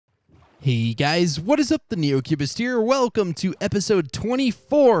Hey guys, what is up? TheNeocubest here. Welcome to episode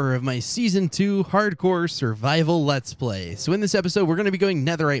 24 of my Season 2 Hardcore Survival Let's Play. So in this episode, we're going to be going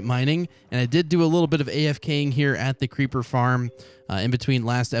Netherite mining, and I did do a little bit of AFKing here at the Creeper Farm in between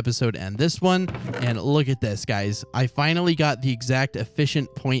last episode and this one. And look at this, guys. I finally got the exact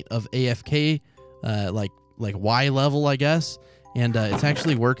efficient point of AFK, like Y level, I guess. And it's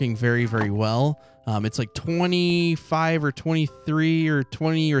actually working very, very well. It's like 25 or 23 or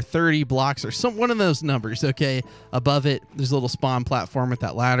 20 or 30 blocks or one of those numbers, okay? Above it, there's a little spawn platform with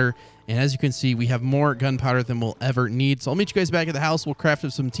that ladder. And as you can see, we have more gunpowder than we'll ever need. So I'll meet you guys back at the house. We'll craft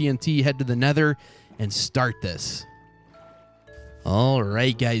up some TNT, head to the Nether, and start this. All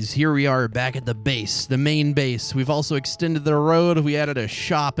right, guys, here we are back at the base, the main base. We've also extended the road. We added a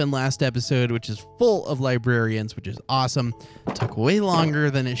shop in last episode, which is full of librarians, which is awesome. It took way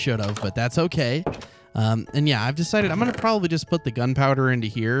longer than it should have, but that's okay. And yeah, I've decided I'm going to probably just put the gunpowder into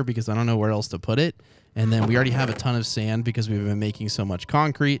here because I don't know where else to put it. And then we already have a ton of sand because we've been making so much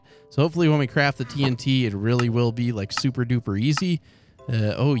concrete. So hopefully when we craft the TNT, it really will be like super duper easy.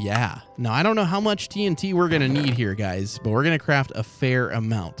 Oh yeah. Now I don't know how much TNT we're going to need here, guys, but we're going to craft a fair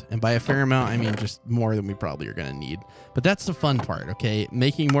amount. And by a fair amount, I mean just more than we probably are going to need. But that's the fun part, okay?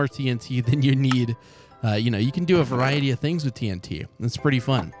 Making more TNT than you need. You know, you can do a variety of things with TNT. It's pretty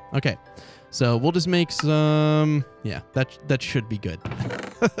fun. Okay. So we'll just make some, yeah, that should be good.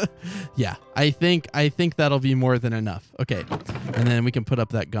 Yeah, I think that'll be more than enough. Okay, and then we can put up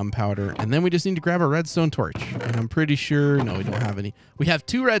that gunpowder, and then we just need to grab a redstone torch. And I'm pretty sure, no, we don't have any. We have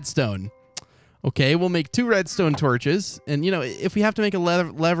 2 redstone. Okay, we'll make 2 redstone torches, and you know, if we have to make a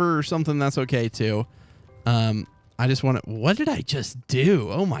lever or something, that's okay too. I just want to, what did I just do?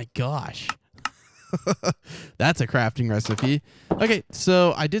 Oh my gosh. That's a crafting recipe. Okay,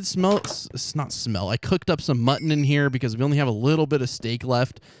 so I did I cooked up some mutton in here because we only have a little bit of steak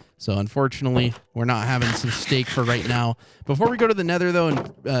left. So unfortunately, we're not having some steak for right now. Before we go to the Nether, though,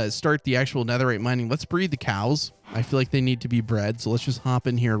 and start the actual netherite mining, let's breed the cows. I feel like they need to be bred, so let's just hop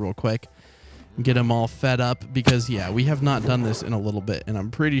in here real quick and get them all fed up because, yeah, we have not done this in a little bit, and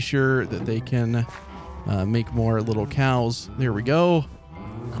I'm pretty sure that they can make more little cows. There we go.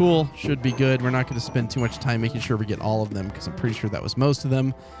 Cool, should be good. We're not going to spend too much time making sure we get all of them because I'm pretty sure that was most of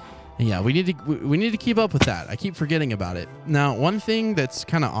them. And yeah, we need to keep up with that. I keep forgetting about it. Now, one thing that's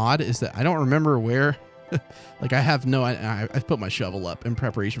kind of odd is that I don't remember where. Like I've put my shovel up in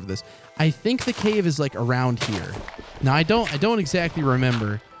preparation for this. I think the cave is like around here. Now I don't exactly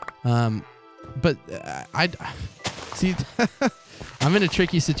remember, but I see. I'm in a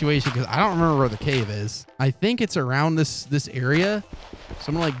tricky situation because I don't remember where the cave is. I think it's around this area. So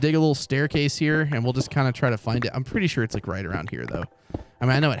I'm gonna like dig a little staircase here and we'll just kind of try to find it. I'm pretty sure it's like right around here though. I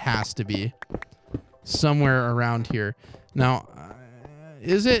mean, I know it has to be somewhere around here. Now,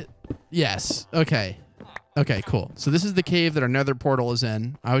 is it? Yes. Okay. Okay, cool. So this is the cave that our nether portal is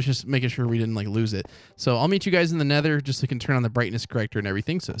in. I was just making sure we didn't like lose it. So I'll meet you guys in the nether just so I can turn on the brightness corrector and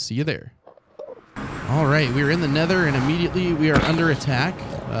everything. So see you there. All right, we are in the nether and immediately we are under attack.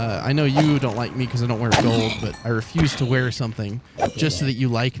 I know you don't like me because I don't wear gold, but I refuse to wear something just so that you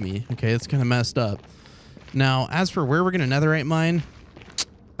like me. Okay, it's kind of messed up. Now, as for where we're going to netherite mine,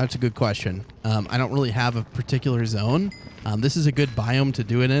 that's a good question. I don't really have a particular zone. This is a good biome to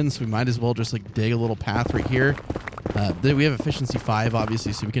do it in, so we might as well just like dig a little path right here. We have efficiency 5,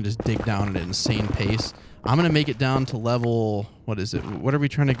 obviously, so we can just dig down at an insane pace. I'm going to make it down to level, what is it? What are we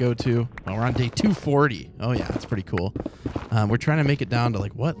trying to go to? Oh, we're on day 240. Oh, yeah, that's pretty cool. We're trying to make it down to,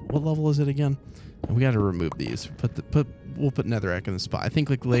 like, what level is it again? We got to remove these. We'll put netherrack in the spot. I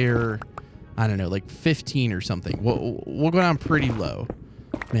think, like, layer, I don't know, like 15 or something. We'll go down pretty low.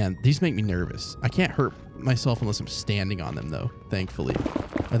 Man, these make me nervous. I can't hurt myself unless I'm standing on them, though, thankfully.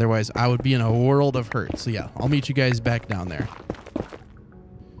 Otherwise, I would be in a world of hurt. So, yeah, I'll meet you guys back down there.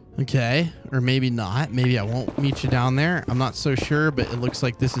 Okay, or maybe not. Maybe I won't meet you down there. I'm not so sure, but it looks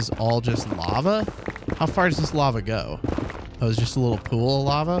like this is all just lava. How far does this lava go? Oh, it's just a little pool of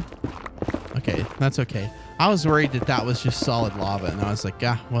lava? Okay, that's okay. I was worried that that was just solid lava, and I was like,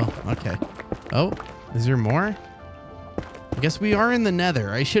 yeah, well, okay. Oh, is there more? I guess we are in the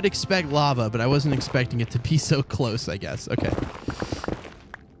nether. I should expect lava, but I wasn't expecting it to be so close, I guess. Okay.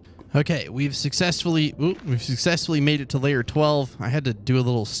 Okay, we've successfully made it to layer 12. I had to do a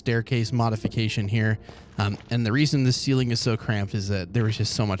little staircase modification here. And the reason this ceiling is so cramped is that there was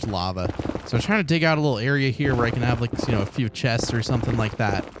just so much lava. So I'm trying to dig out a little area here where I can have like, you know, a few chests or something like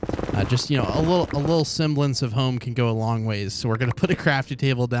that. Just, you know, a little semblance of home can go a long ways. So we're going to put a crafting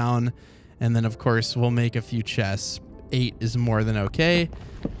table down. And then, of course, we'll make a few chests. 8 is more than okay.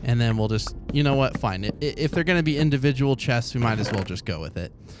 And then we'll just, you know what, fine. If they're going to be individual chests, we might as well just go with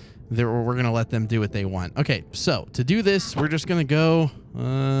it. we're going to let them do what they want. Okay, so to do this, we're just going to go...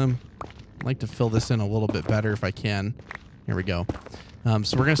 I'd like to fill this in a little bit better if I can. Here we go.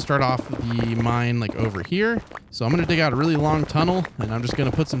 So we're going to start off the mine like over here. So I'm going to dig out a really long tunnel, and I'm just going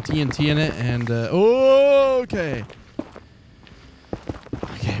to put some TNT in it. And, okay.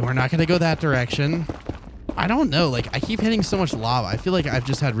 Okay, we're not going to go that direction. I don't know. Like, I keep hitting so much lava. I feel like I've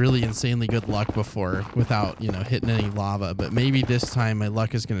just had really insanely good luck before without, you know, hitting any lava. But maybe this time my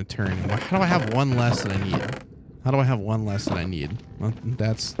luck is going to turn. How do I have one less than I need? How do I have one less than I need? Well,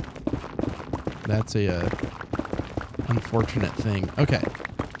 that's a unfortunate thing. Okay.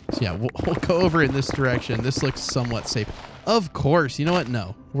 So yeah, we'll go over in this direction. This looks somewhat safe. Of course. You know what?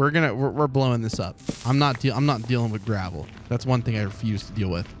 No. We're blowing this up. I'm not dealing with gravel. That's one thing I refuse to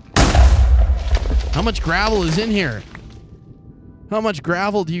deal with. How much gravel is in here? How much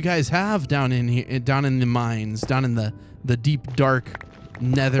gravel do you guys have down in here, down in the mines, down in the deep dark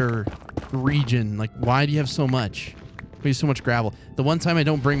nether region? Like, why do you have so much? We have so much gravel. The one time I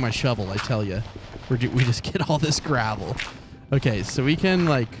don't bring my shovel, I tell you, we just get all this gravel. Okay, so we can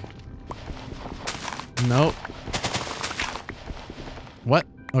like, nope. What?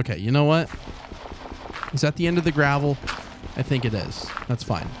 Okay, you know what? Is that the end of the gravel? I think it is. That's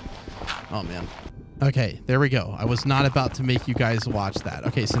fine. Oh man. Okay, there we go. I was not about to make you guys watch that.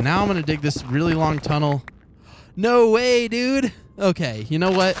 Okay, so now I'm gonna dig this really long tunnel. No way, dude. Okay, you know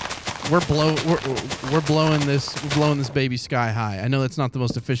what? We're blowing this baby sky high. I know that's not the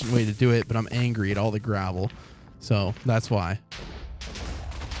most efficient way to do it, but I'm angry at all the gravel, so that's why.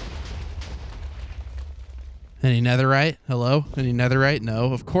 Any netherite? Hello? Any netherite?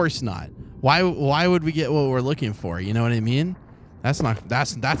 No, of course not. Why would we get what we're looking for? You know what I mean? That's not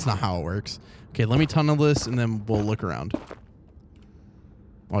how it works. Okay, let me tunnel this and then we'll look around.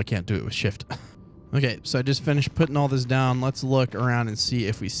 Oh, I can't do it with shift. Okay, so I just finished putting all this down. Let's look around and see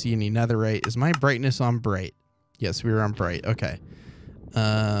if we see any netherite. Is my brightness on bright? Yes, we were on bright. Okay.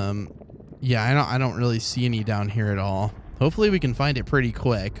 Yeah, I don't really see any down here at all. Hopefully we can find it pretty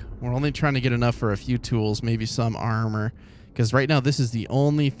quick. We're only trying to get enough for a few tools, maybe some armor. Because right now this is the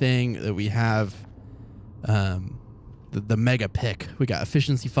only thing that we have, the mega pick. We got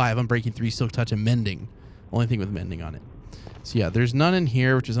efficiency 5, unbreaking 3, silk touch, and mending. Only thing with mending on it. So yeah, there's none in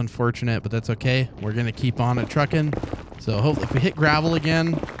here, which is unfortunate, but that's okay. We're gonna keep on it trucking. So hopefully, if we hit gravel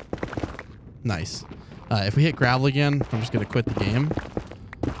again, nice. If we hit gravel again, I'm just gonna quit the game.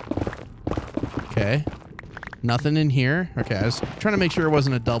 Okay, nothing in here. Okay, I was trying to make sure it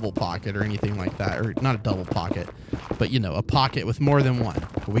wasn't a double pocket or anything like that, or not a double pocket, but you know, a pocket with more than one.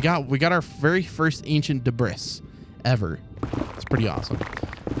 But we got our very first ancient debris ever. It's pretty awesome.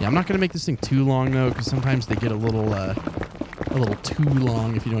 Yeah, I'm not gonna make this thing too long though, because sometimes they get a little too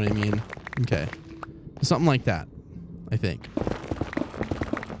long, if you know what I mean. Okay, something like that, I think.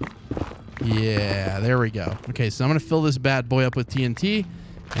 Yeah, there we go. Okay, so I'm gonna fill this bad boy up with TNT,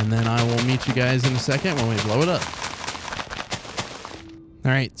 and then I will meet you guys in a second when we blow it up.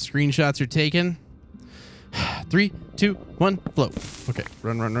 All right, screenshots are taken. 3, 2, 1, float. Okay,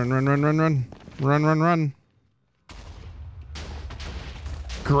 run, run, run, run, run, run, run, run, run, run.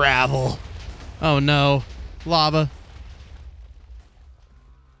 Gravel. Oh no, lava.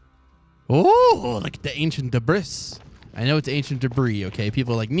 Oh, look at the ancient debris. I know it's ancient debris, okay?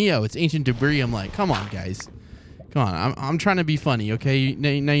 People are like, Neo, it's ancient debris. I'm like, come on, guys. Come on, I'm trying to be funny, okay?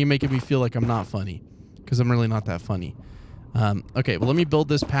 Now you're making me feel like I'm not funny, because I'm really not that funny. Okay, well, let me build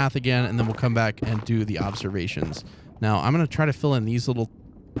this path again, and then we'll come back and do the observations. Now, I'm going to try to fill in these little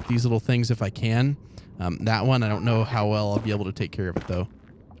things if I can. That one, I don't know how well I'll be able to take care of it, though.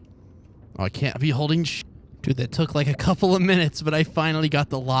 Oh, I can't be holding Dude, that took like a couple of minutes, but I finally got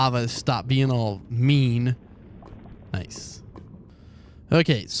the lava to stop being all mean. Nice.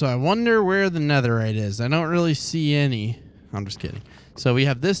 Okay, so I wonder where the netherite is. I don't really see any. I'm just kidding. So we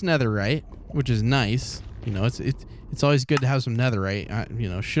have this netherite, which is nice. You know, it's always good to have some netherite. You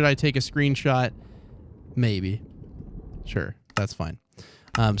know, should I take a screenshot? Maybe. Sure, that's fine.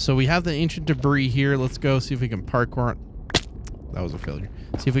 So we have the ancient debris here. Let's go see if we can parkour. That was a failure.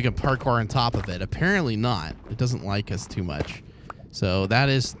 See if we can parkour on top of it. Apparently not. It doesn't like us too much. So that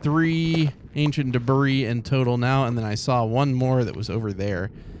is 3 ancient debris in total now. And then I saw one more that was over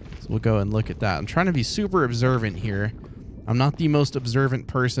there. So we'll go and look at that. I'm trying to be super observant here. I'm not the most observant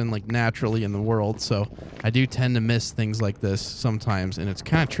person, like, naturally in the world. So I do tend to miss things like this sometimes. And it's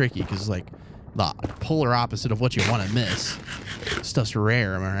kind of tricky because, like, the polar opposite of what you want to miss. Stuff's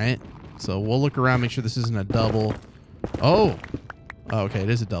rare, am I right? So we'll look around, make sure this isn't a double. Oh, okay, it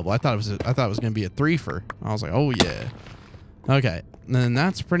is a double. I thought it was gonna be a threefer. I was like, oh yeah. Okay, and then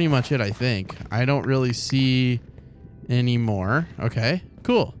that's pretty much it, I think. I don't really see any more. Okay,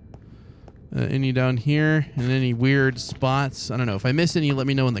 cool. Any down here and any weird spots? I don't know. If I miss any, let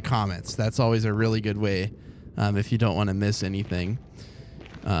me know in the comments. That's always a really good way if you don't want to miss anything.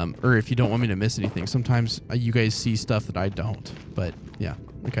 Or if you don't want me to miss anything. Sometimes you guys see stuff that I don't. But yeah.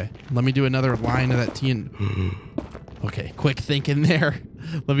 Okay. Let me do another line of that TNT. Okay. Quick thinking there.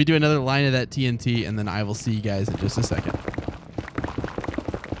 Let me do another line of that TNT and then I will see you guys in just a second.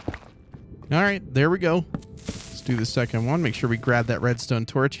 All right. There we go. Let's do the second one. Make sure we grab that redstone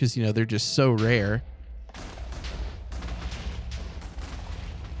torch because, you know, they're just so rare.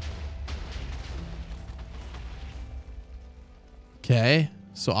 Okay.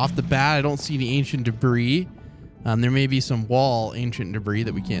 So off the bat, I don't see any ancient debris. There may be some wall ancient debris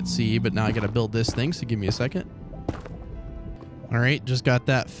that we can't see, but now I got to build this thing, so give me a second. All right. Just got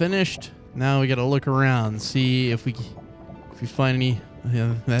that finished. Now we got to look around, see if we find any.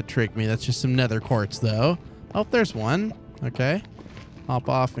 Yeah, that tricked me. That's just some nether quartz, though. Oh, there's one. Okay. Hop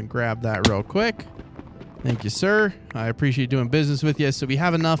off and grab that real quick. Thank you, sir. I appreciate doing business with you. So we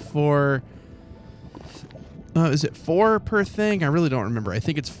have enough for... is it 4 per thing? I really don't remember. I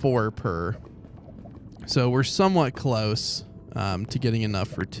think it's 4 per. So we're somewhat close to getting enough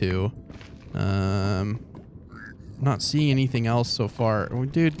for 2. Not seeing anything else so far. Oh,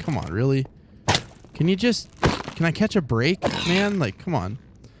 dude, come on, really? Can you just... Can I catch a break, man? Like, come on.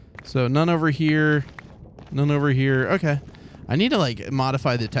 So none over here. None over here. Okay. I need to, like,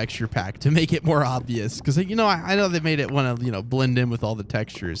 modify the texture pack to make it more obvious. Because, you know, I know they made it want to, you know, blend in with all the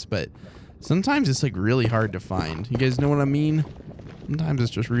textures. But sometimes it's, like, really hard to find. You guys know what I mean? Sometimes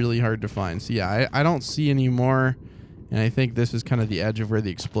it's just really hard to find. So, yeah, I don't see any more. And I think this is kind of the edge of where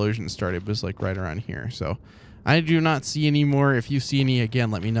the explosion started. Was, like, right around here. So, I do not see any more. If you see any,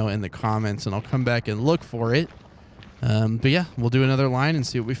 again, let me know in the comments. And I'll come back and look for it. But, yeah, we'll do another line and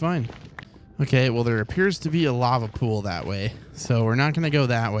see what we find. Okay, well, there appears to be a lava pool that way, so we're not going to go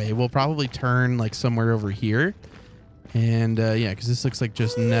that way. We'll probably turn, like, somewhere over here, and, yeah, because this looks like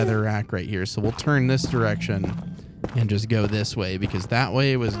just netherrack right here, so we'll turn this direction and just go this way, because that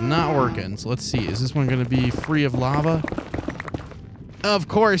way was not working. So let's see, is this one going to be free of lava? Of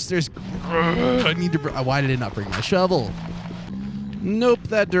course, there's... I need to... Why did I not bring my shovel? Nope,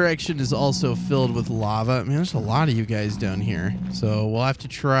 that direction is also filled with lava. Man, there's a lot of you guys down here. So we'll have to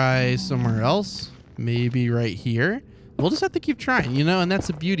try somewhere else. Maybe right here. We'll just have to keep trying, you know, and that's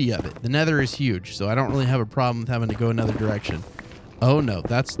the beauty of it. The nether is huge, so I don't really have a problem with having to go another direction. Oh, no,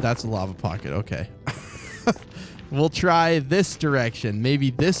 that's a lava pocket. Okay. We'll try this direction. Maybe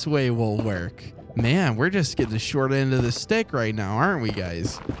this way will work. Man, we're just getting the short end of the stick right now, aren't we,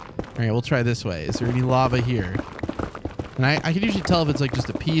 guys? All right, we'll try this way. Is there any lava here? And I can usually tell if it's like just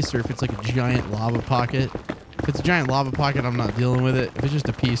a piece or if it's like a giant lava pocket. If it's a giant lava pocket, I'm not dealing with it. If it's just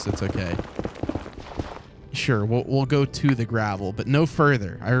a piece, that's okay. Sure, we'll go to the gravel, but no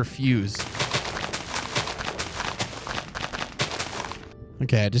further. I refuse.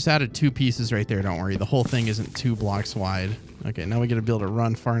 Okay, I just added 2 pieces right there. Don't worry. The whole thing isn't 2 blocks wide. Okay, now we got to be able to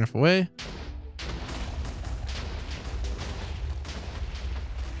run far enough away.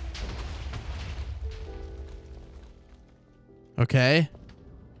 Okay.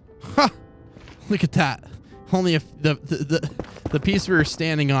 Ha! Look at that. Only if the piece we were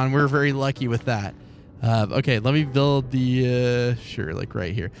standing on, we're very lucky with that. Okay, let me build the, sure, like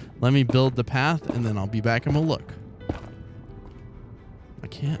right here. Let me build the path, and then I'll be back and we'll look. I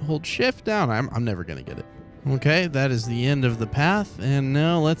can't hold shift down. I'm never going to get it. Okay, that is the end of the path, and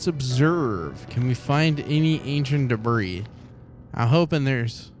now let's observe. Can we find any ancient debris? I'm hoping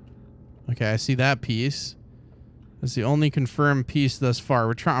there's... Okay, I see that piece. That's the only confirmed piece thus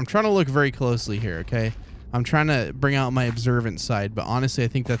far. I'm trying to look very closely here, okay? I'm trying to bring out my observant side, but honestly, I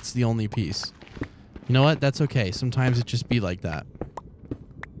think that's the only piece. You know what? That's okay. Sometimes it just be like that.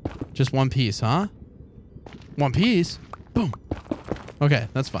 Just one piece, huh? One piece? Boom. Okay,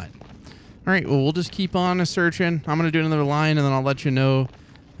 that's fine. All right, well, we'll just keep on searching. I'm going to do another line, and then I'll let you know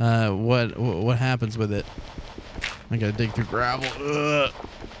what happens with it. I got to dig through gravel. Ugh.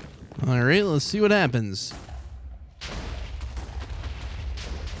 All right, let's see what happens.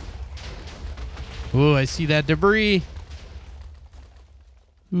 Ooh, I see that debris.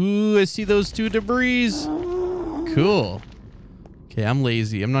 Ooh, I see those 2 debris. Cool. Okay, I'm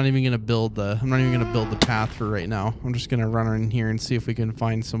lazy. I'm not even gonna build the path for right now. I'm just gonna run in here and see if we can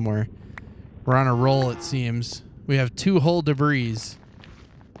find somewhere. We're on a roll, it seems. We have 2 whole debris.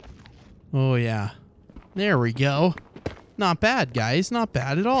 Oh yeah. There we go. Not bad, guys. Not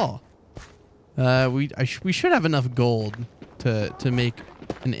bad at all. We should have enough gold to make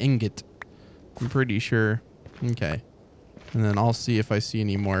an ingot. I'm pretty sure. Okay. And then I'll see if I see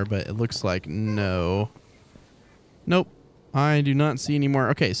any more, but it looks like no. Nope. I do not see any more.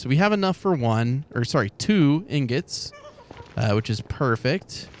 Okay, so we have enough for 2 ingots, which is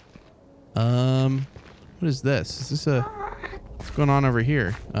perfect. What is this? Is this what's going on over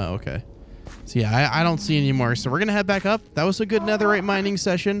here? Oh, okay. So yeah, I don't see any more. So we're gonna head back up. That was a good netherite mining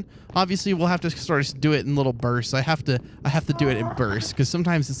session. Obviously, we'll have to sort of do it in little bursts. I have to do it in bursts because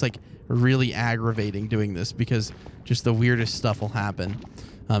sometimes it's like really aggravating doing this because just the weirdest stuff will happen.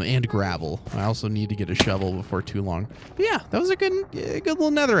 And gravel. I also need to get a shovel before too long. But yeah, that was a good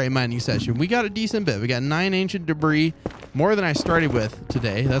little netherite mining session. We got a decent bit. We got 9 ancient debris, more than I started with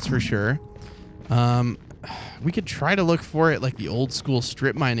today. That's for sure. We could try to look for it like the old school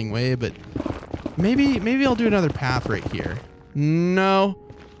strip mining way, but maybe I'll do another path right here. No,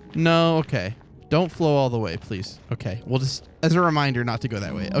 okay. Don't flow all the way, please. Okay, we'll just, as a reminder, not to go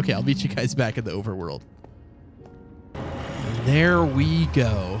that way. Okay, I'll meet you guys back in the overworld. There we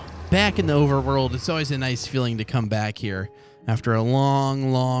go. Back in the overworld. It's always a nice feeling to come back here after a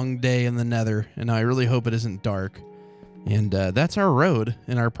long day in the nether. And I really hope it isn't dark. And that's our road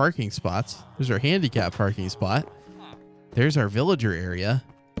and our parking spots. There's our handicap parking spot. There's our villager area.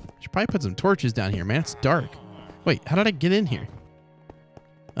 Should probably put some torches down here, man. It's dark. Wait, how did I get in here?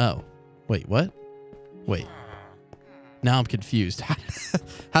 Oh, wait, what? Wait. Now I'm confused.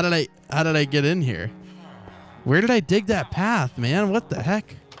 How did I get in here? Where did I dig that path, man? What the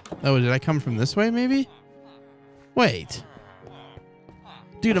heck? Oh, did I come from this way, maybe? Wait.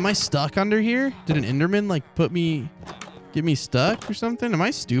 Dude, am I stuck under here? Did an Enderman, like, get me stuck or something? Am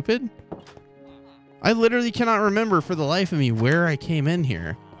I stupid? I literally cannot remember for the life of me where I came in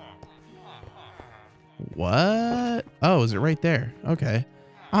here. What? Oh, is it right there? Okay.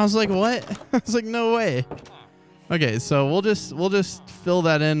 I was like, what? I was like, no way. Okay, so we'll just fill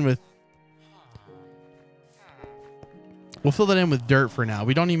that in with... We'll fill that in with dirt for now.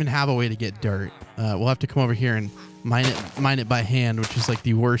 We don't even have a way to get dirt. We'll have to come over here and mine it by hand, which is like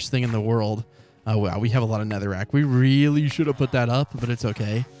the worst thing in the world. Wow, we have a lot of netherrack. We really should have put that up, but it's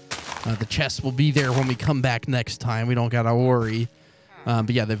okay. The chest will be there when we come back next time. We don't gotta worry.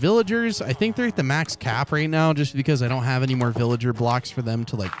 But yeah, the villagers, I think they're at the max cap right now just because I don't have any more villager blocks for them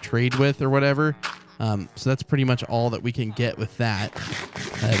to like trade with or whatever. So that's pretty much all that we can get with that.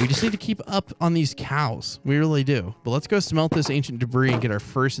 We just need to keep up on these cows. We really do. But let's go smelt this ancient debris and get our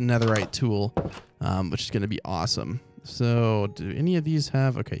first netherite tool, which is going to be awesome. So do any of these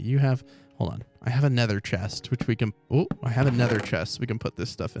have... Okay, you have... Hold on. I have a nether chest, which we can... Oh, I have a nether chest. We can put this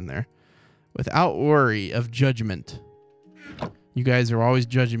stuff in there without worry of judgment. You guys are always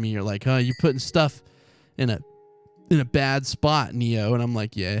judging me. You're like, huh, you putting stuff in a bad spot, Neo. And I'm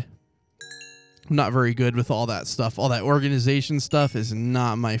like, yeah. I'm not very good with all that stuff. All that organization stuff is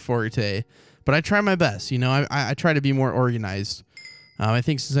not my forte. But I try my best. You know, I try to be more organized. I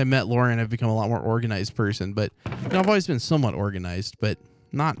think since I met Lauren, I've become a lot more organized person. But you know, I've always been somewhat organized, but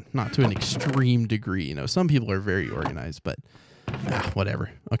not to an extreme degree. You know, some people are very organized, but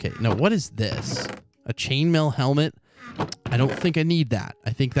whatever. Okay, no, what is this? A chainmail helmet? I don't think I need that.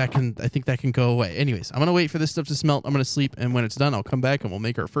 I think that can go away. Anyways, I'm gonna wait for this stuff to smelt. I'm gonna sleep, and when it's done, I'll come back and we'll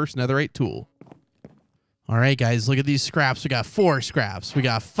make our first netherite tool. All right, guys, look at these scraps. We got 4 scraps. We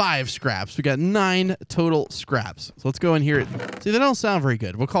got 5 scraps. We got 9 total scraps. So let's go in here. See, they don't sound very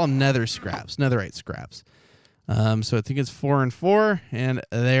good. We'll call them nether scraps, netherite scraps. So I think it's 4 and 4, and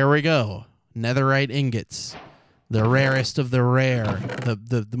there we go. Netherite ingots, the rarest of the rare,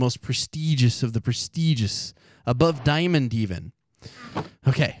 the most prestigious of the prestigious, above diamond even.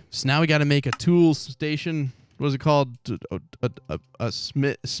 Okay, so now we got to make a tool station. What is it called? A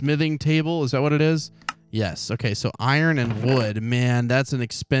smithing table? Is that what it is? Yes. Okay, so iron and wood. Man, that's an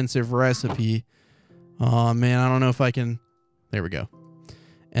expensive recipe. Oh, man, I don't know if I can... There we go.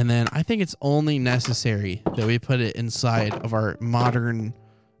 And then I think it's only necessary that we put it inside of our modern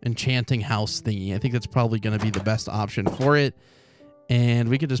enchanting house thingy. I think that's probably going to be the best option for it. And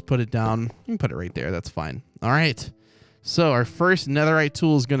we could just put it down. You can put it right there. That's fine. All right. So our first netherite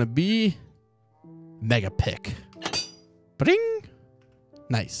tool is going to be Mega Pick. Bring.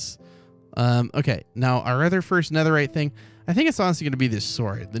 Nice. Okay, now our other first netherite thing, I think it's honestly going to be this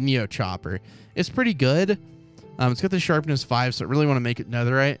sword, the Neo Chopper. It's pretty good. It's got the sharpness 5, so I really want to make it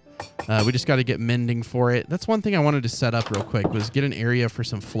netherite. We just got to get mending for it. That's one thing I wanted to set up real quick, was get an area for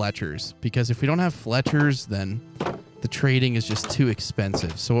some Fletchers. Because if we don't have Fletchers, then the trading is just too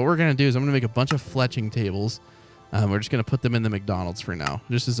expensive. So what we're going to do is I'm going to make a bunch of fletching tables. We're just going to put them in the McDonald's for now,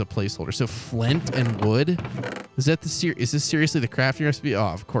 just as a placeholder. So flint and wood. Is this seriously the crafting recipe? Oh,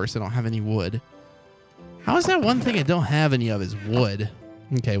 of course, I don't have any wood. How is that one thing I don't have any of is wood?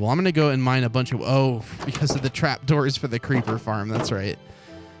 Okay, well, I'm going to go and mine a bunch of... Oh, because of the trapdoors for the creeper farm. That's right.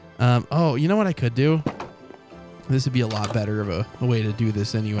 Oh, you know what I could do? This would be a lot better of a way to do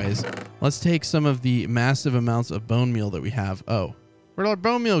this anyways. Let's take some of the massive amounts of bone meal that we have. Oh, where'd our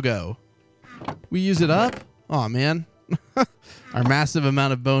bone meal go? We use it up? Oh, man. Our massive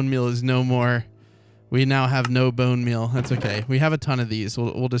amount of bone meal is no more. We now have no bone meal. That's okay. We have a ton of these.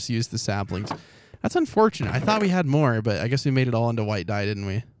 We'll just use the saplings. That's unfortunate. I thought we had more, but I guess we made it all into white dye, didn't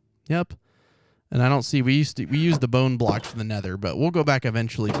we? Yep. And I don't see, we used the bone blocks from the nether, but we'll go back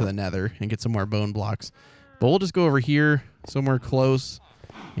eventually to the nether and get some more bone blocks. But we'll just go over here somewhere close,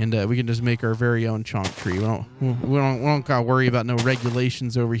 and we can just make our very own chonk tree. We don't gotta worry about no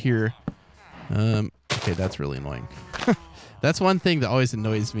regulations over here. Okay, that's really annoying. That's one thing that always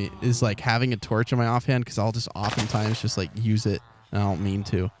annoys me is like having a torch in my offhand, because I'll just oftentimes just like use it and I don't mean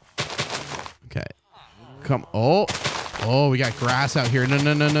to. Okay. Come. Oh, we got grass out here.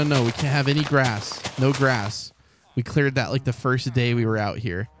 No. We can't have any grass. No grass. We cleared that like the first day we were out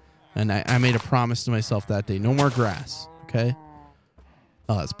here. And I made a promise to myself that day. No more grass. Okay.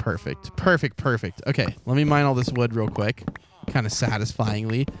 Oh, that's perfect. Perfect. Okay. Let me mine all this wood real quick. Kind of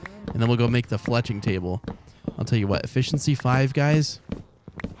satisfyingly. And then we'll go make the fletching table. I'll tell you what. Efficiency 5, guys.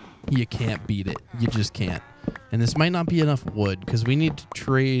 You can't beat it. You just can't. And this might not be enough wood because we need to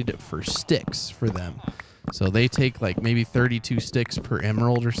trade for sticks for them. So they take like maybe 32 sticks per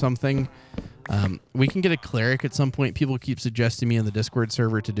emerald or something. We can get a cleric at some point. People keep suggesting me on the Discord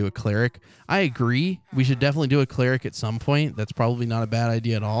server to do a cleric. I agree. We should definitely do a cleric at some point. That's probably not a bad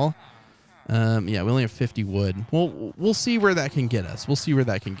idea at all. Yeah, we only have 50 wood. We'll see where that can get us.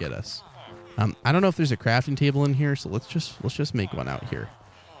 I don't know if there's a crafting table in here, so let's just make one out here.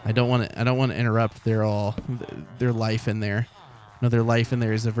 I don't want to interrupt their life in there. No, their life in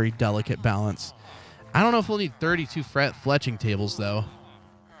there is a very delicate balance. I don't know if we'll need 32 fletching tables though.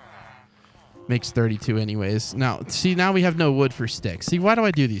 Makes 32 anyways. Now, see, now we have no wood for sticks. See, why do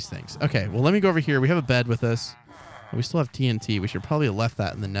I do these things? Okay, well, let me go over here. We have a bed with us. We still have TNT. We should probably have left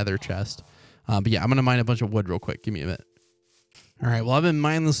that in the nether chest. But yeah, I'm going to mine a bunch of wood real quick. Give me a minute. All right, well, I've been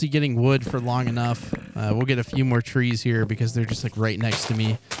mindlessly getting wood for long enough. We'll get a few more trees here because they're just like right next to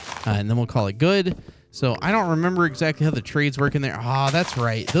me. And then we'll call it good. So I don't remember exactly how the trades work in there. Ah, that's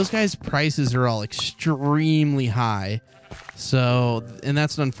right. Those guys' prices are all extremely high. So, and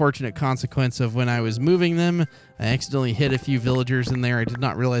that's an unfortunate consequence of when I was moving them. I accidentally hit a few villagers in there. I did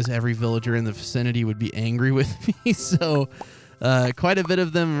not realize every villager in the vicinity would be angry with me. So, quite a bit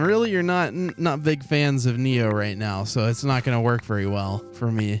of them really are not big fans of Neo right now. So it's not going to work very well for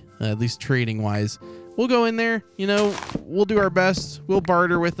me, at least trading wise. We'll go in there, you know, we'll do our best. We'll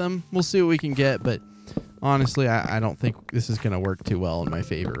barter with them. We'll see what we can get, but honestly, I don't think this is going to work too well in my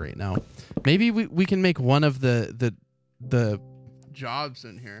favor right now. Maybe we can make one of the jobs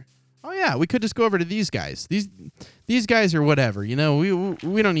in here. Oh yeah, we could just go over to these guys. These guys are whatever, you know.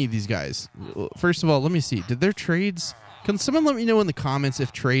 We don't need these guys. First of all, let me see. Did their trades? Can someone let me know in the comments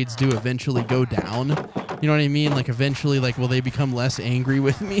if trades do eventually go down? You know what I mean? Like eventually, like will they become less angry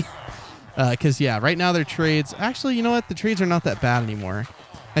with me? Because yeah, right now their trades. Actually, you know what? The trades are not that bad anymore.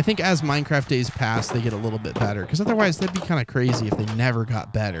 I think as Minecraft days pass, they get a little bit better. Because otherwise, that'd be kind of crazy if they never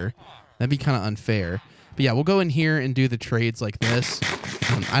got better. That'd be kind of unfair. But yeah, we'll go in here and do the trades like this.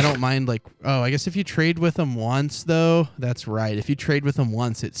 I don't mind like, oh, I guess if you trade with them once though, that's right. If you trade with them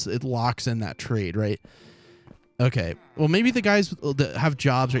once, it locks in that trade, right? Okay. Well, maybe the guys that have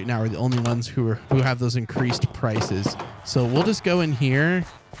jobs right now are the only ones who have those increased prices. So we'll just go in here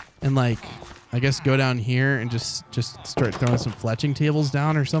and like, I guess go down here and just start throwing some fletching tables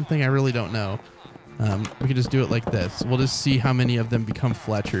down or something. I really don't know. We can just do it like this. We'll just see how many of them become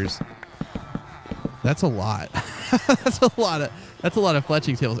fletchers. That's a lot. That's a lot of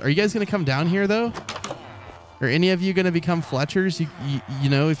fletching tables. Are you guys gonna come down here though? Are any of you gonna become fletchers? You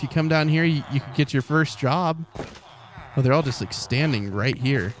know, if you come down here, you could get your first job. Oh, they're all just like standing right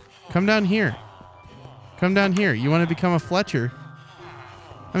here. Come down here. Come down here. You want to become a fletcher?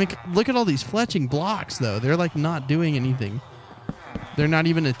 I mean, look at all these fletching blocks though. They're like not doing anything. They're not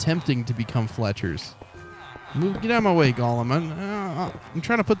even attempting to become fletchers. Get out of my way, Gollum. I'm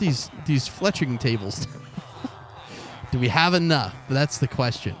trying to put these fletching tables. Do we have enough? That's the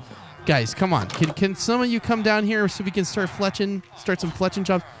question. Guys, come on. Can some of you come down here so we can start some fletching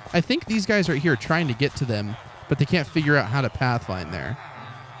jobs? I think these guys right here are trying to get to them, but they can't figure out how to pathfind there.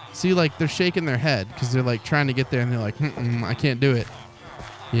 See, like, they're shaking their head because they're, like, trying to get there, and they're like, I can't do it.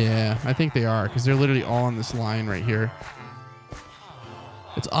 Yeah, I think they are because they're literally all on this line right here.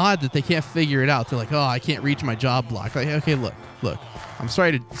 It's odd that they can't figure it out. They're like, oh, I can't reach my job block. Like, okay, look. I'm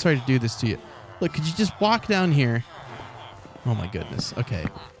sorry to do this to you. Look, could you just walk down here? Oh my goodness. Okay.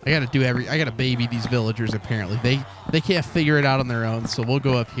 I gotta baby these villagers apparently. They can't figure it out on their own, so we'll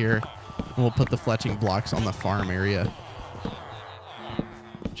go up here We'll put the fletching blocks on the farm area.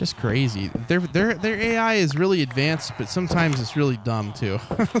 Just crazy. Their AI is really advanced, but sometimes it's really dumb too.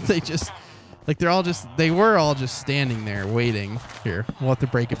 They just like they were all just standing there waiting. Here, we'll have to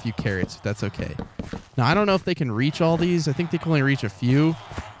break a few carrots if that's okay. Now I don't know if they can reach all these. I think they can only reach a few.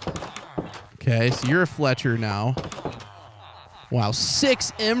 Okay, so you're a Fletcher now. Wow,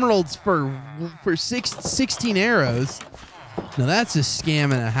 6 emeralds for 16 arrows. Now that's a scam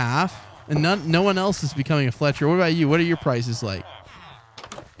and a half. And no one else is becoming a Fletcher. What about you? What are your prices like?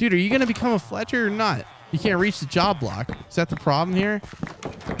 Dude, are you going to become a Fletcher or not? You can't reach the job block. Is that the problem here?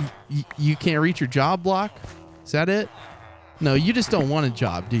 You can't reach your job block? Is that it? No, you just don't want a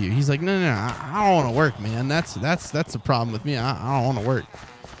job, do you? He's like, no, I don't want to work, man. That's the problem with me. I don't want to work.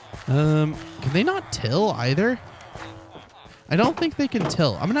 Can they not till either? I don't think they can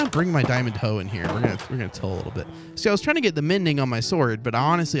till. I'm gonna bring my diamond hoe in here. We're gonna till a little bit. See, I was trying to get the mending on my sword, but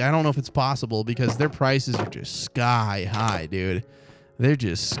honestly, I don't know if it's possible because their prices are just sky high, dude. They're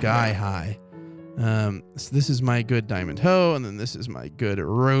just sky high. So this is my good diamond hoe, and then this is my good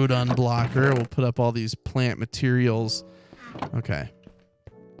road unblocker. We'll put up all these plant materials. Okay.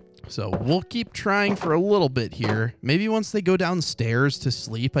 So we'll keep trying for a little bit here. Maybe once they go downstairs to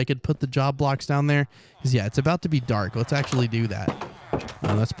sleep, I could put the job blocks down there. Because, yeah, it's about to be dark. Let's actually do that.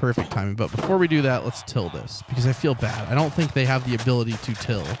 That's perfect timing. But before we do that, let's till this. Because I feel bad. I don't think they have the ability to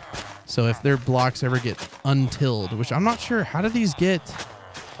till. So if their blocks ever get untilled, which I'm not sure. How do these get...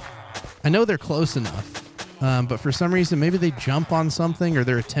 I know they're close enough. But for some reason, maybe they jump on something or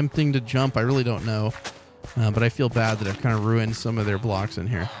they're attempting to jump. I really don't know. But I feel bad that I've kind of ruined some of their blocks in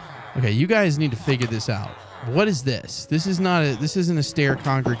here. Okay, you guys need to figure this out. What is this? This isn't a stair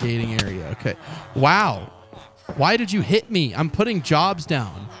congregating area. Okay. Wow. Why did you hit me? I'm putting jobs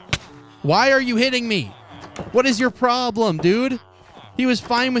down. Why are you hitting me? What is your problem, dude? He was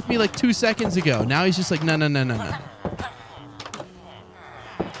fine with me like 2 seconds ago. Now he's just like, no.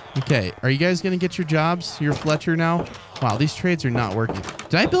 Okay, are you guys going to get your jobs? You're Fletcher now? Wow, these trades are not working.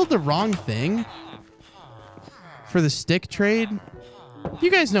 Did I build the wrong thing for the stick trade?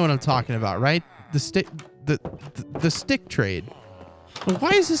 You guys know what I'm talking about, right? The stick trade. Why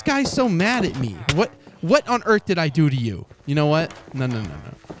is this guy so mad at me? What on earth did I do to you? You know what? No.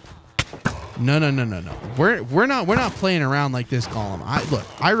 We're not playing around like this, Golem.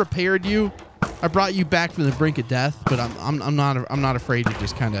 I repaired you. I brought you back from the brink of death, but I'm not afraid to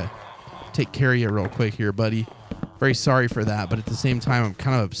just kind of take care of you real quick here, buddy. Very sorry for that, but at the same time, I'm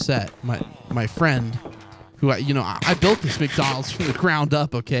kind of upset. My friend, who I built this McDonald's from the ground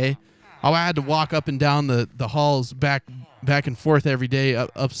up, okay? I had to walk up and down the halls back and forth every day,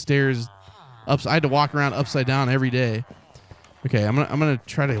 upstairs. I had to walk around upside down every day. Okay, I'm gonna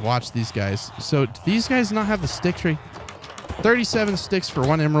try to watch these guys. So do these guys not have the stick tree? 37 sticks for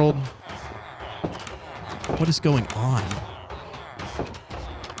 1 emerald. What is going on?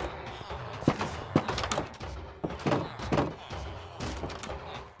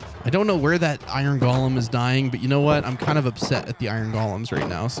 I don't know where that iron golem is dying, but you know what? I'm kind of upset at the iron golems right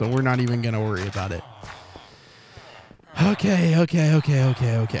now, so we're not even going to worry about it. Okay.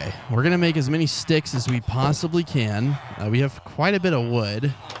 We're going to make as many sticks as we possibly can. We have quite a bit of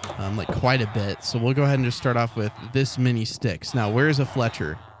wood, like quite a bit, so we'll go ahead and just start off with this many sticks. Now, where's a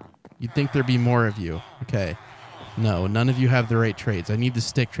Fletcher? You'd think there'd be more of you. Okay. No, none of you have the right trades. I need the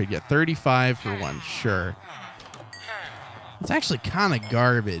stick trade. Yeah, 35 for 1. Sure. It's actually kind of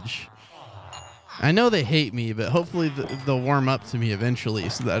garbage. I know they hate me, but hopefully they'll warm up to me eventually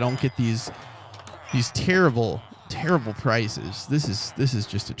so that I don't get these terrible prices. This is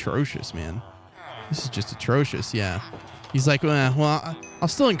just atrocious, man. This is just atrocious, yeah. He's like, well, I'll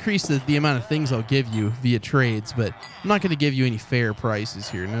still increase the amount of things I'll give you via trades, but I'm not going to give you any fair prices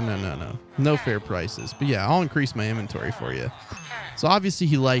here. No. No fair prices. But yeah, I'll increase my inventory for you. So obviously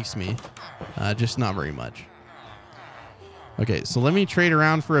he likes me, just not very much. Okay, so let me trade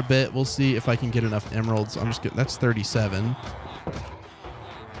around for a bit. We'll see if I can get enough emeralds. That's 37.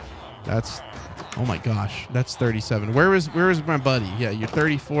 Oh my gosh, that's 37. Where is my buddy? Yeah, you're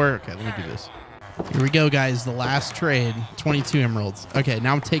 34. Okay, let me do this. Here we go, guys. The last trade, 22 emeralds. Okay,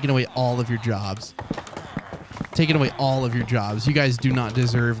 now I'm taking away all of your jobs. Taking away all of your jobs. You guys do not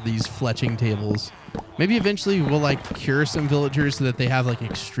deserve these fletching tables. Maybe eventually we'll like cure some villagers so that they have like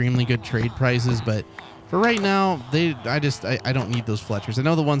extremely good trade prices, but for right now, I don't need those Fletchers. I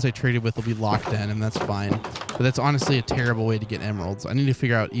know the ones I traded with will be locked in, and that's fine. But that's honestly a terrible way to get emeralds. I need to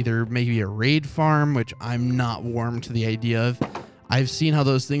figure out either maybe a raid farm, which I'm not warm to the idea of. I've seen how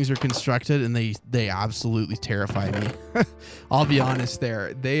those things are constructed, and they absolutely terrify me. I'll be honest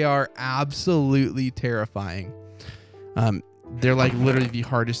there. They are absolutely terrifying. they're like literally the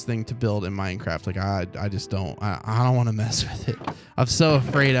hardest thing to build in Minecraft. Like I just don't want to mess with it. I'm so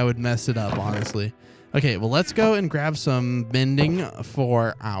afraid I would mess it up, honestly. Okay, well, let's go and grab some mending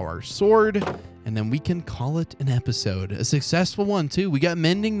for our sword, and then we can call it an episode. A successful one, too. We got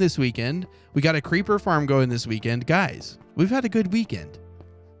mending this weekend. We got a creeper farm going this weekend. Guys, we've had a good weekend.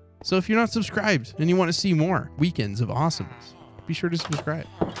 So if you're not subscribed and you want to see more weekends of awesomeness, be sure to subscribe.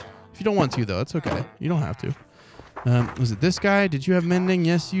 If you don't want to, though, it's okay. You don't have to. Was it this guy? Did you have mending?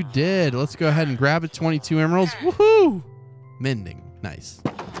 Yes, you did. Let's go ahead and grab it. 22 emeralds. Woohoo! Mending. Nice.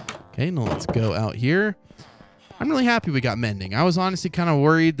 Okay, now let's go out here. I'm really happy we got mending. I was honestly kind of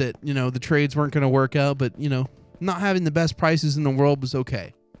worried that, you know, the trades weren't going to work out, but, you know, not having the best prices in the world was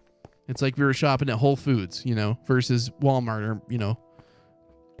okay. It's like we were shopping at Whole Foods, you know, versus Walmart or, you know,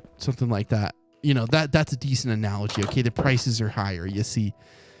 something like that. You know, that's a decent analogy. Okay, the prices are higher, you see.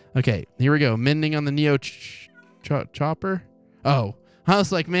 Okay, here we go. Mending on the Neo chopper. Oh, I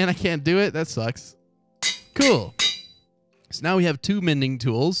was like, man, I can't do it. That sucks. Cool. So now we have 2 mending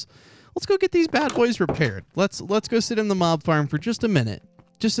tools. Let's go get these bad boys repaired. Let's go sit in the mob farm for just a minute,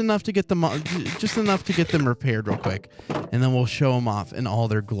 just enough to get them repaired real quick, and then we'll show them off in all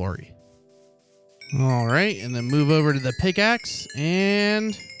their glory. All right, and then move over to the pickaxe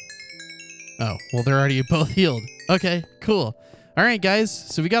and oh, well, they're already both healed. Okay, cool. All right,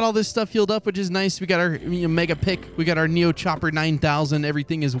 guys. So we got all this stuff healed up, which is nice. We got our mega pick. We got our Neo Chopper 9000.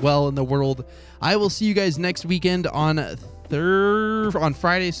 Everything is well in the world. I will see you guys next weekend on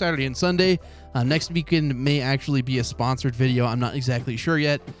Friday, Saturday, and Sunday. Next weekend may actually be a sponsored video. I'm not exactly sure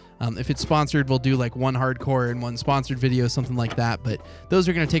yet. If it's sponsored, we'll do like 1 hardcore and 1 sponsored video, something like that. But those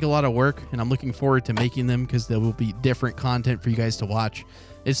are going to take a lot of work, and I'm looking forward to making them because there will be different content for you guys to watch.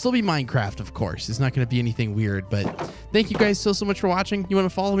 It'll still be Minecraft, of course. It's not going to be anything weird, but thank you guys so much for watching. You want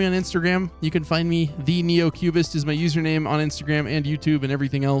to follow me on Instagram? You can find me. TheNeocubest is my username on Instagram and YouTube and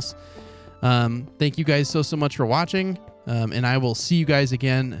everything else. Thank you guys so much for watching, and I will see you guys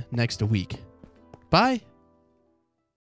again next week. Bye.